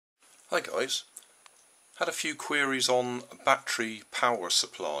Hi guys, had a few queries on battery power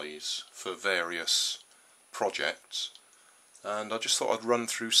supplies for various projects, and I just thought I'd run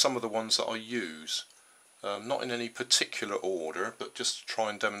through some of the ones that I use, not in any particular order, but just to try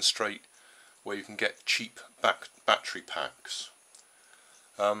and demonstrate where you can get cheap battery packs.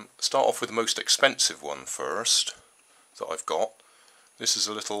 Start off with the most expensive one first that I've got. This is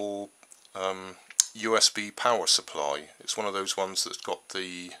a little USB power supply. It's one of those ones that's got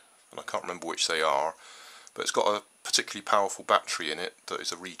the, and I can't remember which they are, but it's got a particularly powerful battery in it that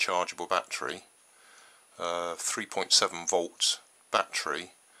is a rechargeable battery, 3.7 volt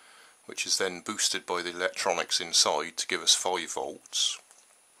battery, which is then boosted by the electronics inside to give us 5 volts.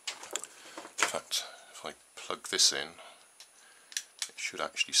 In fact, if I plug this in, it should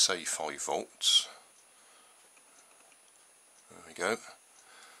actually say 5 volts. There we go.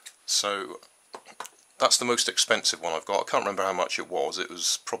 So that's the most expensive one I've got. I can't remember how much it was. It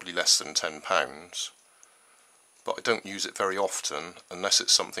was probably less than £10, but I don't use it very often unless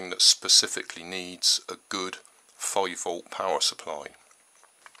it's something that specifically needs a good 5 volt power supply.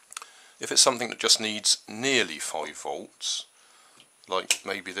 If it's something that just needs nearly 5 volts, like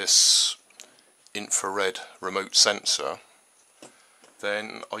maybe this infrared remote sensor,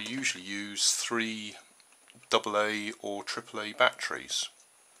 then I usually use 3 AA or AAA batteries.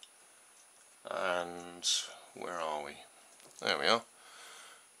 And where are we? There we are.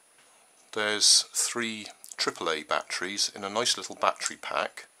 There's 3 AAA batteries in a nice little battery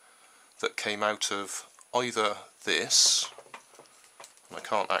pack that came out of either this, and I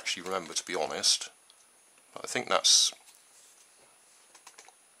can't actually remember to be honest, but I think that's,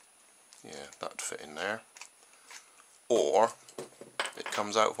 yeah, that'd fit in there, or it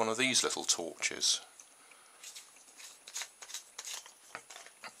comes out of one of these little torches,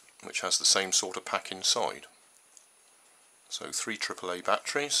 which has the same sort of pack inside. So 3 AAA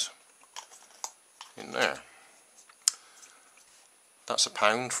batteries in there. That's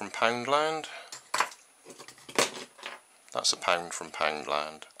 £1 from Poundland. That's £1 from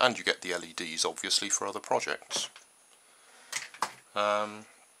Poundland, and you get the LEDs obviously for other projects.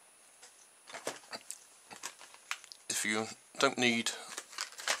 If you don't need,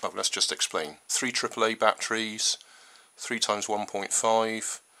 well, let's just explain. 3 AAA batteries, 3 times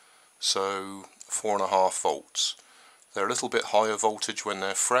 1.5, so 4.5 volts. They're a little bit higher voltage when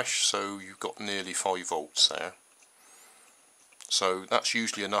they're fresh, so you've got nearly 5 volts there. So that's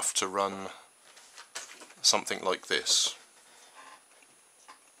usually enough to run something like this.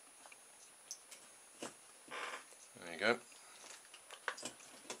 There you go.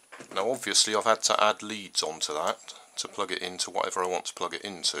 Now obviously I've had to add leads onto that to plug it into whatever I want to plug it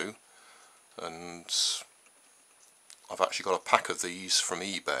into, and I've actually got a pack of these from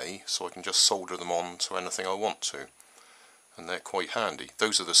eBay, so I can just solder them on to anything I want to, and they're quite handy.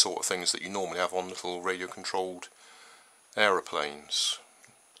 Those are the sort of things that you normally have on little radio controlled aeroplanes.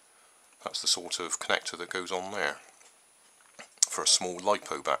 That's the sort of connector that goes on there for a small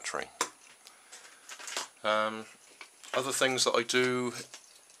LiPo battery. Other things that I do,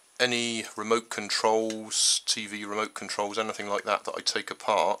 any remote controls, TV remote controls, anything like that that I take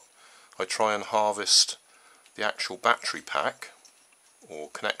apart, I try and harvest the actual battery pack or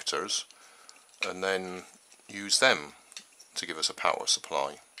connectors and then use them to give us a power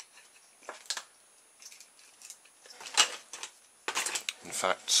supply. In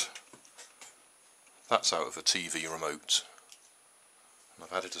fact, that's out of a TV remote, and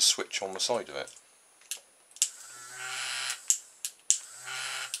I've added a switch on the side of it.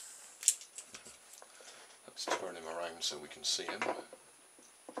 Let's turn him around so we can see him.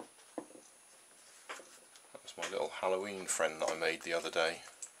 That's my little Halloween friend that I made the other day.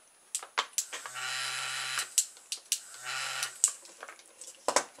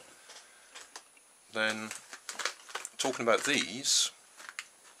 Then, talking about these,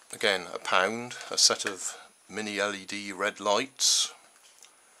 again, £1, a set of mini LED red lights,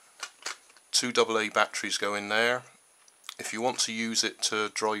 2 AA batteries go in there. If you want to use it to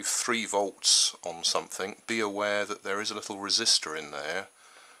drive 3 volts on something, be aware that there is a little resistor in there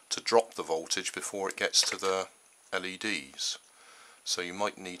to drop the voltage before it gets to the LEDs. So you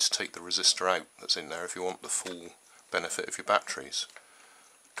might need to take the resistor out that's in there if you want the full benefit of your batteries.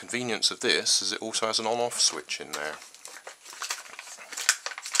 Convenience of this is it also has an on-off switch in there.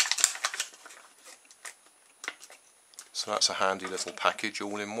 So that's a handy little package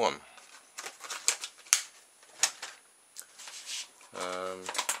all in one.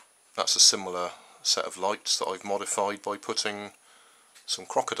 That's a similar set of lights that I've modified by putting some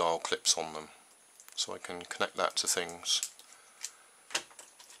crocodile clips on them, so I can connect that to things.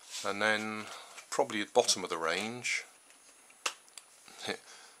 And then probably at the bottom of the range,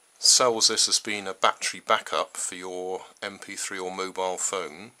 sells this as being a battery backup for your MP3 or mobile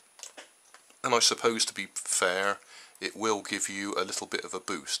phone, and I suppose, to be fair, it will give you a little bit of a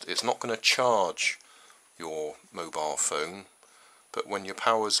boost. It's not going to charge your mobile phone, but when your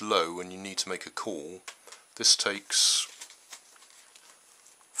power's low and you need to make a call, this takes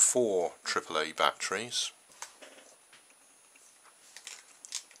 4 AAA batteries,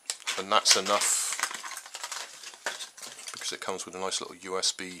 and that's enough, because it comes with a nice little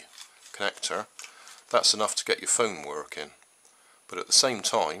USB connector. That's enough to get your phone working, but at the same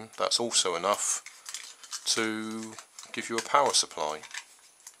time that's also enough to give you a power supply,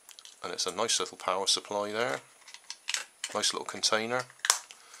 and it's a nice little power supply there, nice little container,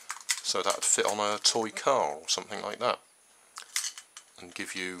 so that would fit on a toy car or something like that, and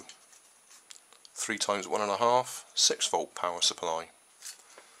give you 3 times 1.5, 6 volt power supply.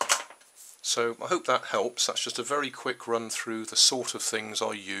 So I hope that helps. That's just a very quick run through the sort of things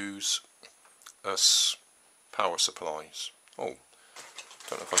I use as power supplies. Oh,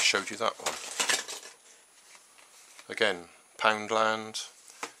 don't know if I showed you that one. Again, Poundland.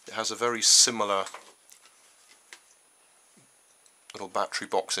 It has a very similar little battery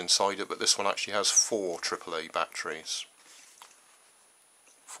box inside it, but this one actually has 4 AAA batteries.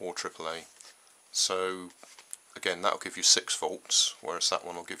 4 AAA. So again, that'll give you 6 volts, whereas that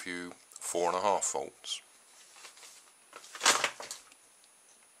one will give you 4.5 volts.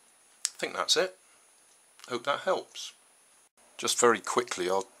 I think that's it. Hope that helps. Just very quickly,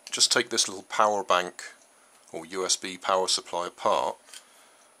 I'll just take this little power bank or USB power supply apart,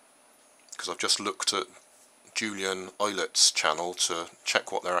 because I've just looked at Julian Eilert's channel to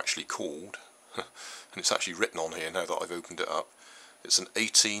check what they're actually called, and it's actually written on here now that I've opened it up. It's an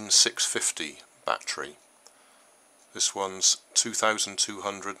 18650 battery. This one's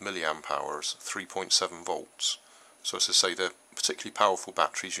 2200 milliamp hours, 3.7 volts. So as I say, they're particularly powerful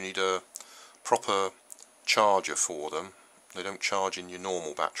batteries. You need a proper charger for them. They don't charge in your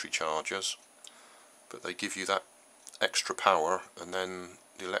normal battery chargers, but they give you that extra power, and then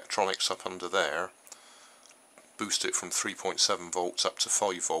the electronics up under there boost it from 3.7 volts up to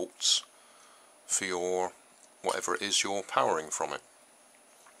 5 volts for your whatever it is you're powering from it.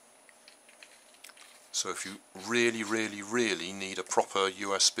 So if you really need a proper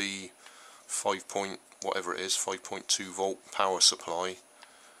USB 5.2 volt power supply,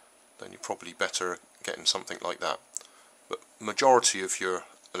 then you're probably better getting something like that. But majority of your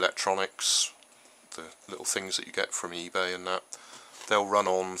electronics, the little things that you get from eBay and that, they'll run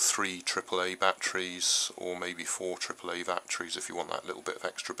on 3 AAA batteries or maybe 4 AAA batteries if you want that little bit of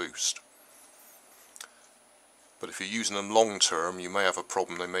extra boost. But if you're using them long term, you may have a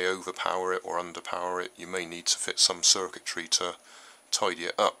problem. They may overpower it or underpower it. You may need to fit some circuitry to tidy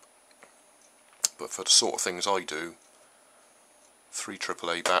it up. But for the sort of things I do, 3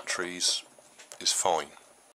 AAA batteries is fine.